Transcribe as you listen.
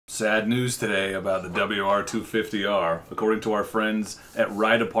Sad news today about the WR250R. According to our friends at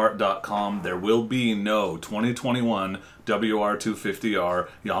rideapart.com, there will be no 2021 WR250R.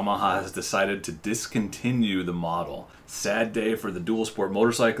 Yamaha has decided to discontinue the model. Sad day for the dual sport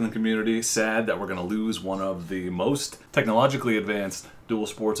motorcycling community. Sad that we're going to lose one of the most technologically advanced dual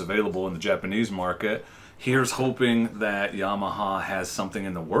sports available in the Japanese market. Here's hoping that Yamaha has something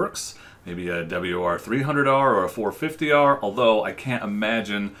in the works. Maybe a WR300R or a 450R, although I can't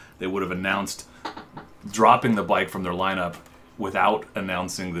imagine they would have announced dropping the bike from their lineup without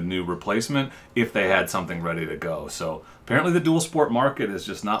announcing the new replacement if they had something ready to go. So apparently the dual sport market is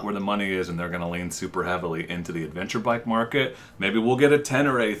just not where the money is, and they're going to lean super heavily into the adventure bike market. Maybe we'll get a 10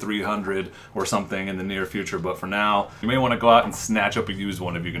 or a 300 or something in the near future, but for now, you may want to go out and snatch up a used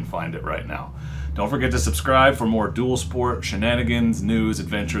one if you can find it right now. Don't forget to subscribe for more dual sport shenanigans, news,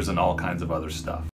 adventures, and all kinds of other stuff.